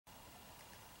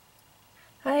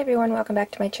Hi everyone, welcome back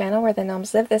to my channel where the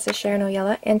gnomes live. This is Sharon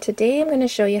Oyella, and today I'm going to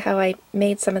show you how I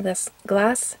made some of this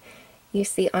glass you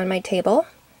see on my table.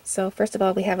 So first of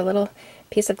all, we have a little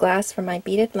piece of glass from my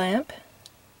beaded lamp.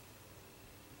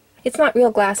 It's not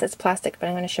real glass, it's plastic, but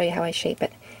I'm going to show you how I shape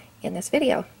it in this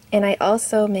video. And I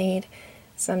also made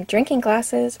some drinking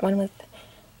glasses, one with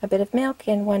a bit of milk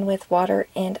and one with water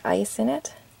and ice in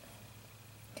it.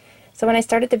 So when I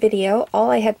started the video, all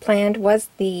I had planned was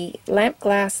the lamp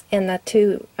glass and the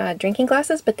two drinking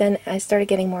glasses, but then I started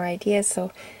getting more ideas,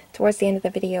 so towards the end of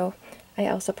the video I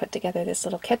also put together this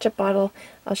little ketchup bottle.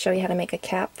 I'll show you how to make a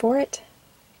cap for it,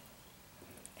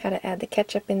 how to add the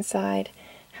ketchup inside,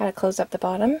 how to close up the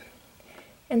bottom,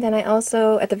 and then I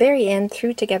also, at the very end,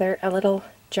 threw together a little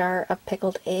jar of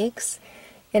pickled eggs.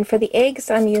 And for the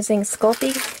eggs I'm using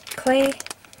Sculpey clay,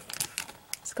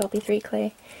 Sculpey 3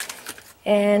 clay,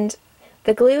 and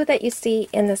the glue that you see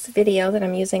in this video that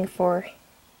I'm using for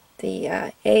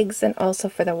the eggs and also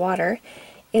for the water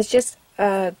is just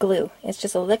glue. It's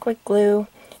just a liquid glue.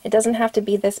 It doesn't have to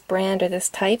be this brand or this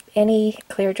type. Any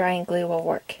clear drying glue will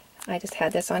work. I just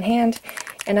had this on hand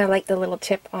and I like the little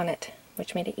tip on it,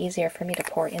 which made it easier for me to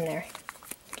pour in there.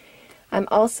 I'm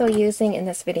also using in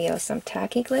this video some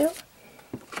tacky glue,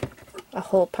 a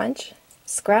hole punch,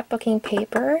 scrapbooking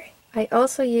paper. I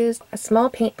also used a small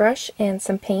paintbrush and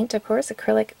some paint, of course,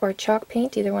 acrylic or chalk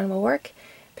paint, either one will work,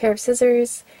 a pair of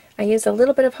scissors. I used a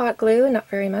little bit of hot glue, not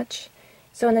very much.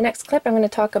 So in the next clip I'm going to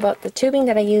talk about the tubing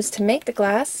that I used to make the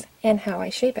glass and how I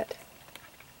shape it.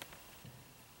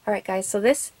 Alright guys, so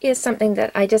this is something that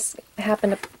I just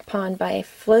happened upon by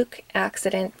fluke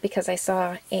accident because I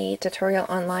saw a tutorial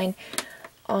online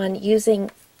on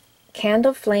using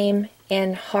candle flame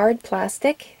and hard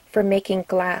plastic for making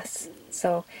glass.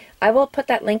 So I will put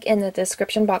that link in the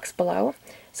description box below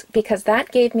because that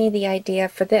gave me the idea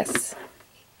for this,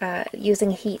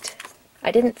 using heat. I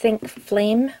didn't think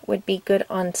flame would be good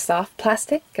on soft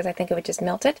plastic because I think it would just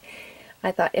melt it.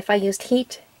 I thought if I used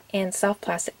heat and soft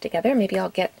plastic together, maybe I'll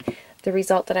get the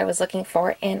result that I was looking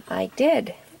for, and I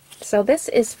did. So this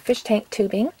is fish tank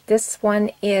tubing. This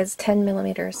one is 10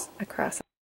 millimeters across.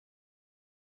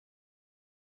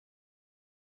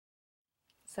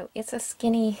 So it's a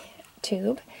skinny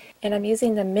tube, and I'm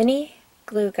using the mini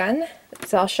glue gun.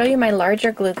 So I'll show you my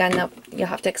larger glue gun. Now, you'll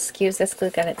have to excuse this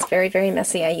glue gun. It's very, very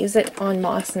messy. I use it on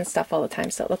moss and stuff all the time,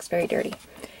 so it looks very dirty.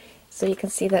 So you can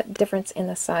see the difference in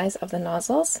the size of the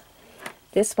nozzles.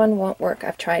 This one won't work.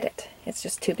 I've tried it. It's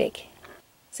just too big.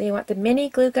 So you want the mini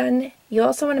glue gun. You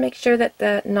also want to make sure that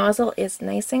the nozzle is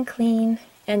nice and clean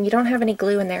and you don't have any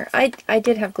glue in there. I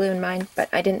did have glue in mine, but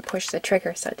I didn't push the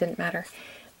trigger, so it didn't matter.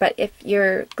 But if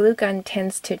your glue gun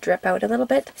tends to drip out a little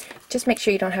bit, just make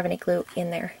sure you don't have any glue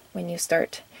in there when you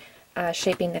start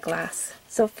shaping the glass.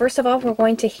 So first of all, we're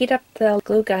going to heat up the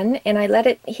glue gun, and I let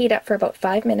it heat up for about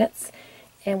 5 minutes.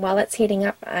 And while it's heating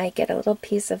up, I get a little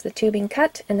piece of the tubing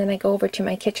cut, and then I go over to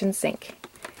my kitchen sink.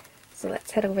 So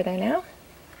let's head over there now.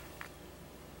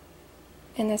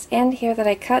 And this end here that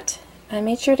I cut, I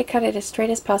made sure to cut it as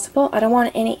straight as possible. I don't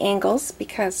want any angles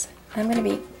because I'm going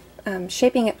to be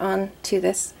shaping it onto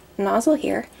this nozzle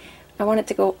here. I want it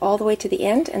to go all the way to the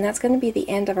end, and that's going to be the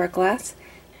end of our glass.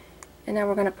 And now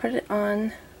we're going to put it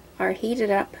on our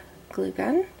heated up glue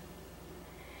gun,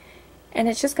 and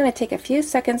it's just going to take a few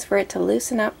seconds for it to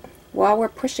loosen up while we're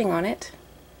pushing on it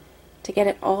to get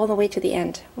it all the way to the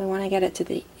end. We want to get it to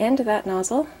the end of that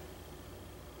nozzle,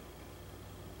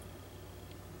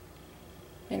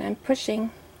 and I'm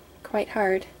pushing quite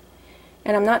hard.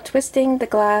 And I'm not twisting the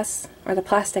glass, or the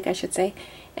plastic I should say,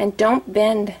 and don't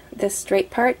bend this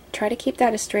straight part. Try to keep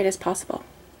that as straight as possible.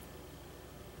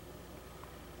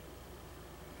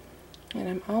 And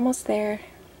I'm almost there.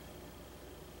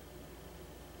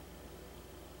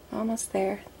 Almost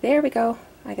there. There we go.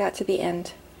 I got to the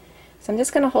end. So I'm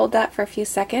just going to hold that for a few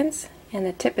seconds, and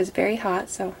the tip is very hot,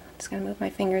 so I'm just going to move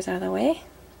my fingers out of the way.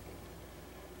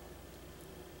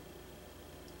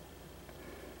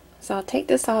 So I'll take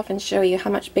this off and show you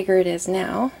how much bigger it is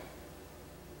now.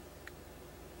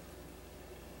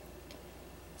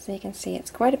 So you can see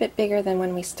it's quite a bit bigger than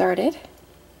when we started,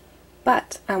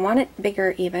 but I want it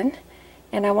bigger even,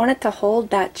 and I want it to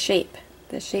hold that shape,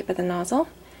 the shape of the nozzle.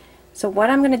 So what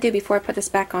I'm going to do before I put this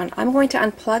back on, I'm going to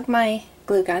unplug my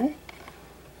glue gun.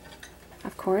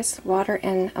 Of course, water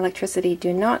and electricity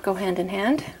do not go hand in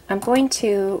hand. I'm going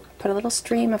to put a little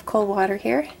stream of cold water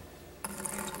here.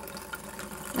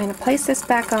 I'm going to place this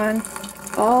back on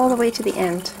all the way to the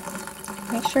end.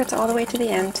 Make sure it's all the way to the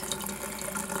end.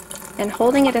 And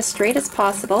holding it as straight as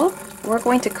possible, we're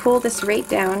going to cool this right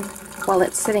down while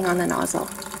it's sitting on the nozzle.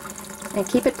 And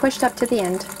keep it pushed up to the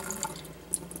end.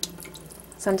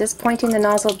 So I'm just pointing the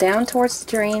nozzle down towards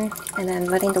the drain and then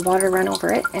letting the water run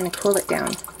over it and cool it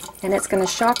down. And it's going to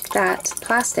shock that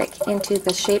plastic into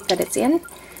the shape that it's in,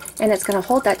 and it's going to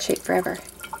hold that shape forever.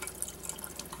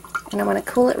 And I want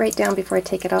to cool it right down before I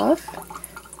take it off.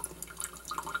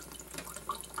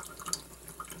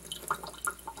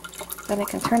 Then I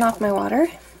can turn off my water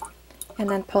and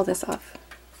then pull this off.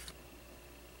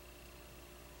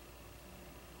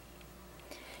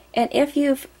 And if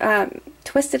you've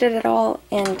twisted it at all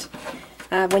and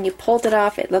when you pulled it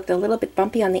off it looked a little bit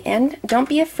bumpy on the end, don't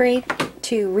be afraid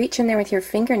to reach in there with your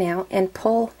fingernail and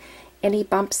pull any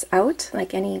bumps out,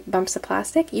 like any bumps of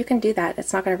plastic. You can do that.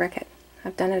 It's not going to wreck it.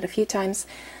 I've done it a few times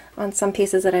on some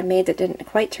pieces that I've made that didn't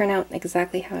quite turn out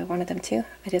exactly how I wanted them to.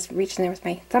 I just reached in there with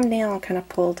my thumbnail and kind of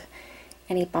pulled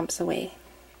any bumps away.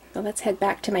 So let's head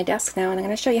back to my desk now, and I'm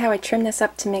going to show you how I trim this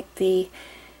up to make the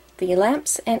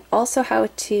lamps, and also how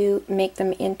to make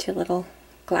them into little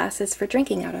glasses for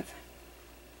drinking out of.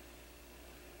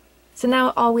 So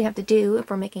now all we have to do if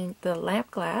we're making the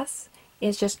lamp glass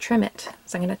is just trim it.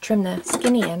 So I'm going to trim the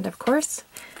skinny end, of course.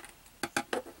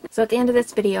 So at the end of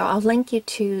this video I'll link you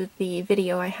to the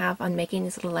video I have on making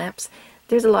these little lamps.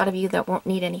 There's a lot of you that won't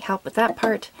need any help with that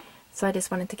part, so I just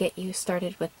wanted to get you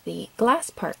started with the glass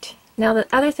part. Now the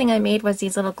other thing I made was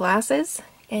these little glasses,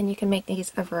 and you can make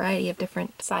these a variety of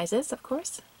different sizes, of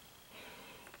course.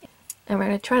 And we're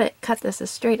going to try to cut this as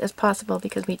straight as possible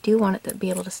because we do want it to be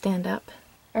able to stand up.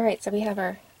 Alright, so we have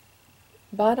our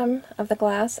bottom of the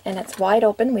glass, and it's wide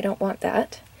open. We don't want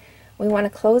that. We want to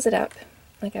close it up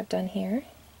like I've done here.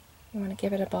 We want to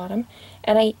give it a bottom.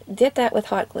 And I did that with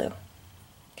hot glue.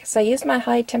 So I used my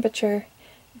high temperature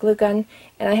glue gun,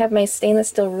 and I have my stainless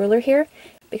steel ruler here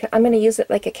because I'm going to use it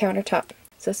like a countertop.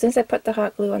 So as soon as I put the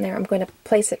hot glue on there, I'm going to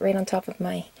place it right on top of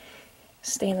my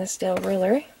stainless steel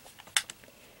ruler.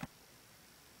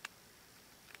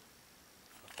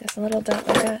 Just a little dot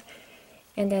like that.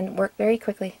 And then work very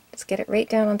quickly. Just get it right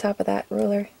down on top of that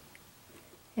ruler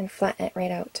and flatten it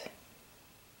right out.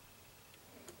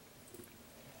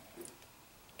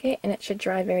 Okay, and it should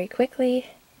dry very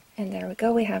quickly. And there we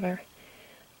go, we have our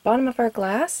bottom of our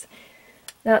glass.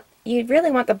 Now, you really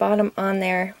want the bottom on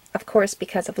there, of course,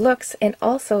 because of looks, and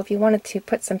also if you wanted to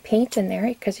put some paint in there,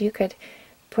 because you could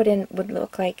put in, would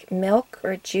look like milk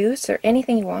or juice or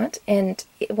anything you want, and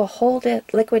it will hold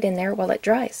it liquid in there while it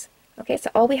dries. Okay,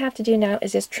 so all we have to do now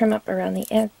is just trim up around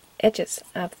the edges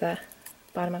of the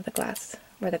bottom of the glass,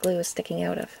 where the glue is sticking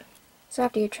out of. So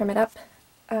after you trim it up,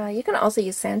 you can also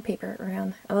use sandpaper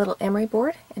around a little emery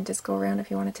board, and just go around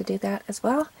if you wanted to do that as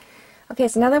well. Okay,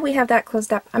 so now that we have that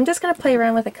closed up, I'm just going to play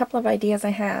around with a couple of ideas I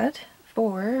had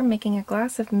for making a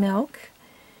glass of milk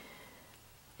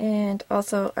and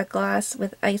also a glass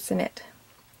with ice in it.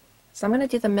 So I'm going to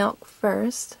do the milk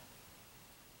first,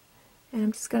 and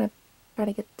I'm just going to try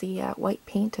to get the white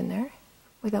paint in there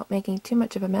without making too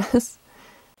much of a mess.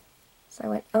 So I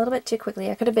went a little bit too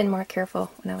quickly. I could have been more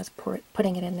careful when I was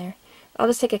putting it in there. I'll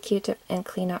just take a Q-tip and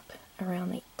clean up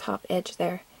around the top edge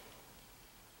there.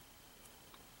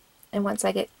 And once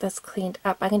I get this cleaned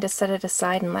up, I can just set it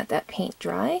aside and let that paint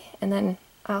dry, and then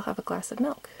I'll have a glass of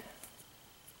milk.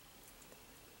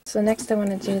 So next I want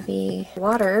to do the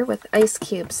water with ice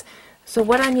cubes. So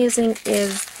what I'm using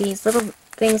is these little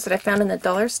things that I found in the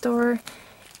dollar store.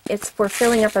 It's for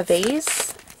filling up a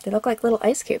vase. They look like little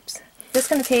ice cubes. I'm just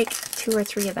going to take 2 or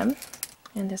 3 of them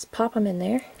and just pop them in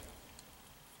there.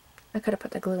 I could have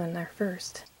put the glue in there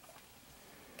first.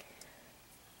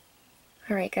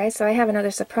 Alright guys, so I have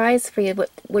another surprise for you,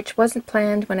 which wasn't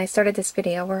planned when I started this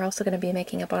video. We're also going to be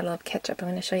making a bottle of ketchup. I'm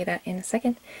going to show you that in a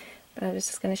second. But I was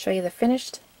just going to show you the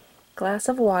finished glass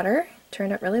of water.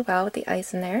 Turned out really well with the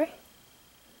ice in there.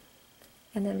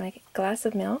 And then my glass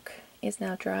of milk is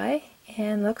now dry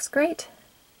and looks great.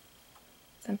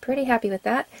 So I'm pretty happy with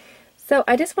that. So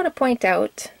I just want to point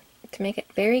out, to make it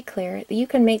very clear, that you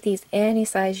can make these any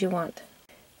size you want.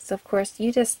 So of course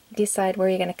you just decide where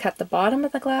you're going to cut the bottom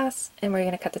of the glass and where you're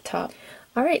going to cut the top.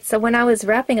 Alright, so when I was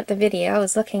wrapping up the video, I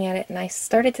was looking at it and I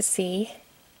started to see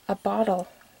a bottle.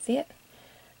 See it?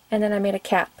 And then I made a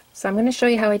cap. So I'm going to show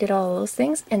you how I did all of those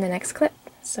things in the next clip.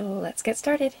 So let's get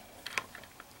started.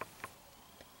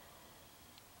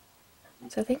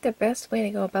 So I think the best way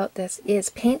to go about this is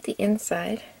paint the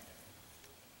inside,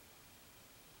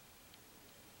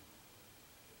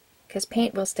 because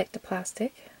paint will stick to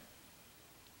plastic.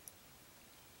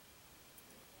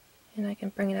 And I can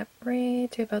bring it up right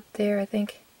to about there, I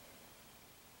think.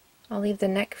 I'll leave the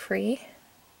neck free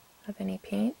of any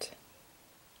paint.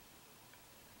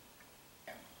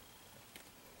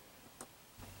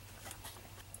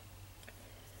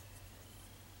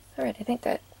 Alright, I think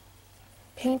that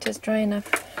paint is dry enough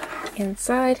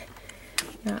inside.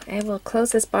 Now I will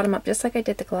close this bottom up just like I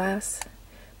did the glass,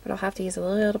 but I'll have to use a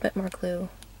little bit more glue.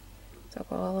 So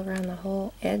I'll go all around the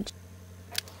whole edge.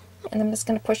 And I'm just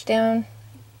going to push down.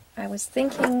 I was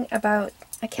thinking about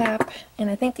a cap, and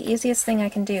I think the easiest thing I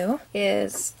can do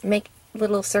is make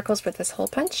little circles with this hole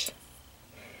punch.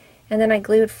 And then I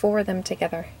glued 4 of them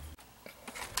together.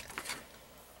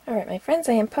 Alright my friends,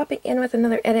 I am popping in with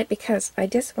another edit because I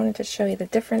just wanted to show you the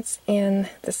difference in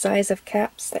the size of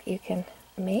caps that you can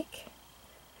make.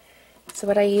 So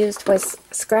what I used was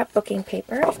scrapbooking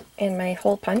paper and my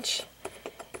hole punch.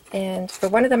 And for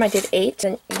one of them I did 8,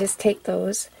 and you just take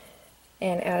those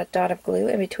and add a dot of glue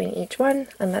in between each one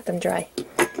and let them dry.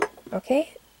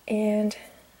 Okay, and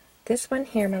this one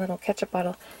here, my little ketchup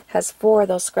bottle, has 4 of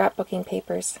those scrapbooking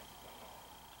papers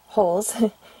holes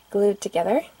glued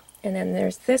together. And then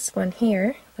there's this one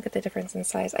here. Look at the difference in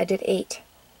size. I did 8.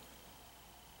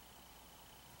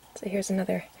 So here's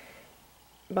another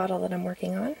bottle that I'm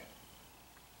working on.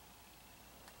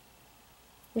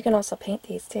 You can also paint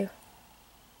these too.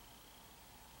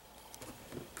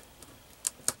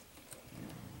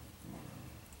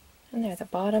 And there, the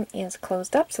bottom is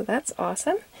closed up, so that's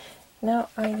awesome. Now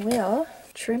I will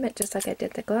trim it just like I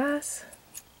did the glass.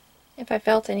 If I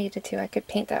felt I needed to, I could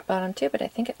paint that bottom too, but I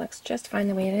think it looks just fine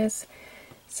the way it is.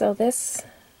 So this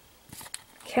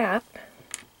cap,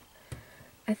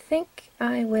 I think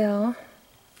I will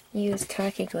use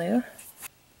tacky glue.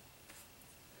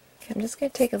 Okay, I'm just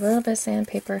going to take a little bit of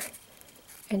sandpaper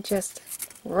and just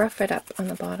rough it up on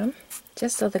the bottom,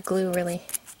 just so the glue really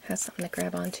has something to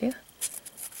grab onto.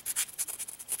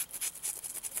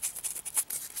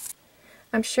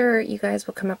 I'm sure you guys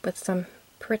will come up with some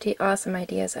pretty awesome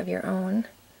ideas of your own.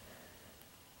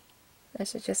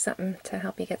 This is just something to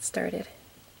help you get started.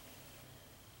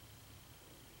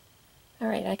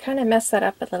 Alright, I kind of messed that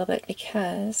up a little bit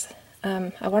because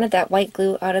I wanted that white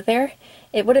glue out of there.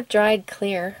 It would have dried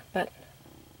clear, but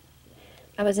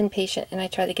I was impatient and I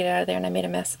tried to get it out of there and I made a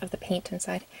mess of the paint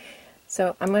inside.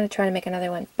 So I'm going to try to make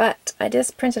another one. But I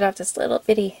just printed off this little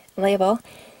bitty label.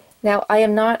 Now I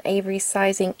am not a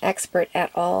resizing expert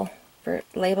at all for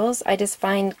labels. I just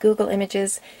find Google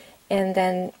images and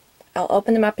then I'll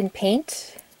open them up in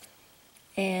paint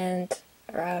and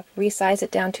resize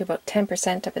it down to about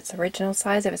 10% of its original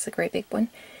size if it's a great big one.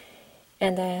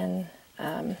 And then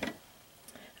I'm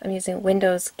using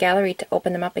Windows Gallery to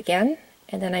open them up again,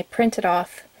 and then I print it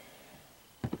off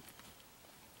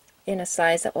in a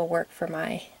size that will work for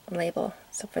my label.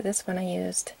 So for this one I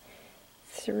used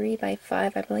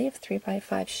 3x5, I believe,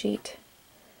 3x5 sheet.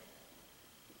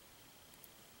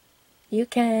 You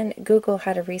can Google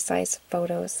how to resize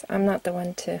photos. I'm not the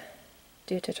one to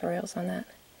do tutorials on that.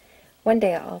 One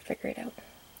day I'll figure it out.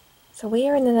 So we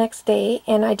are in the next day,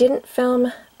 and I didn't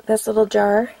film this little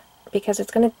jar because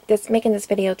it's making this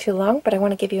video too long, but I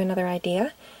want to give you another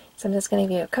idea. So I'm just going to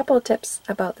give you a couple of tips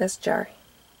about this jar.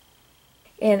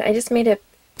 And I just made a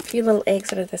few little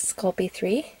eggs out of this Sculpey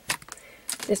 3.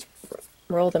 Just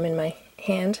roll them in my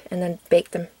hand and then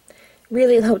bake them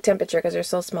really low temperature because they're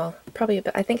so small. Probably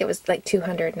about, I think it was like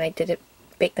 200, and I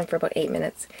bake them for about 8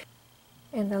 minutes.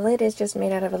 And the lid is just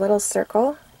made out of a little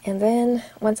circle. And then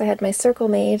once I had my circle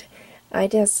made, I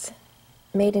just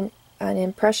made an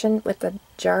impression with the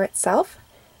jar itself.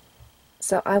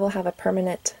 So I will have a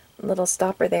permanent little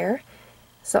stopper there.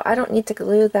 So I don't need to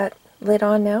glue that lid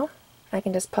on now. I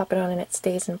can just pop it on and it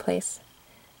stays in place.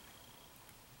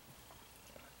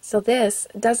 So this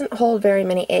doesn't hold very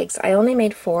many eggs. I only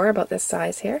made 4 about this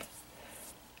size here.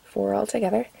 4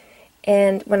 altogether.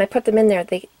 And when I put them in there,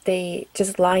 they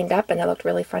just lined up and it looked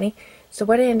really funny. So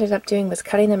what I ended up doing was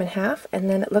cutting them in half, and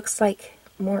then it looks like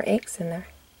more eggs in there.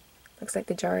 Looks like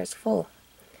the jar is full.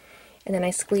 And then I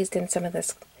squeezed in some of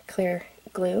this clear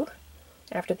glue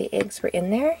after the eggs were in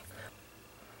there.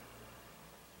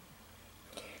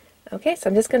 Okay, so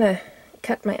I'm just going to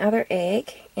cut my other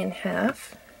egg in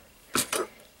half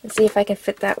and see if I can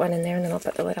fit that one in there, and then I'll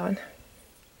put the lid on.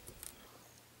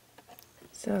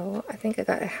 So I think I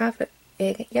got a half an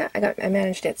egg. Yeah, I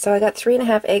managed it. So I got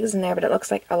 3.5 eggs in there, but it looks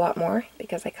like a lot more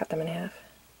because I cut them in half.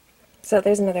 So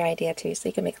there's another idea too. So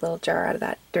you can make a little jar out of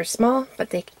that. They're small, but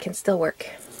they can still work.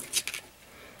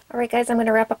 Alright guys, I'm going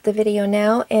to wrap up the video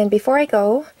now. And before I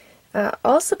go,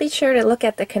 also be sure to look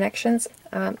at the connections.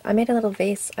 I made a little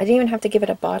vase. I didn't even have to give it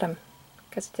a bottom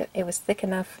because it was thick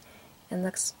enough and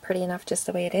looks pretty enough just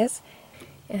the way it is.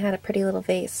 It had a pretty little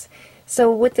vase.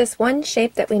 So with this one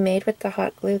shape that we made with the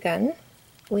hot glue gun,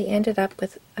 we ended up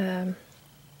with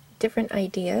different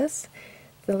ideas.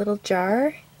 The little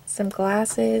jar, some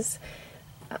glasses,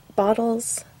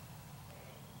 bottles,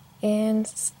 and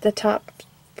the top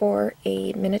for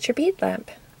a miniature bead lamp.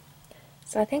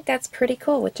 So I think that's pretty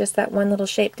cool with just that one little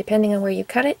shape. Depending on where you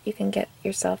cut it, you can get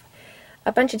yourself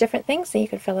a bunch of different things and you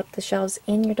can fill up the shelves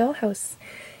in your dollhouse.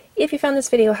 If you found this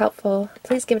video helpful,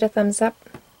 please give it a thumbs up.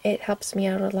 It helps me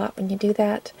out a lot when you do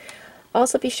that.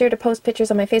 Also be sure to post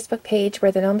pictures on my Facebook page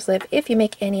where the gnomes live if you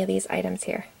make any of these items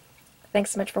here.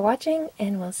 Thanks so much for watching,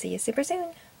 and we'll see you super soon.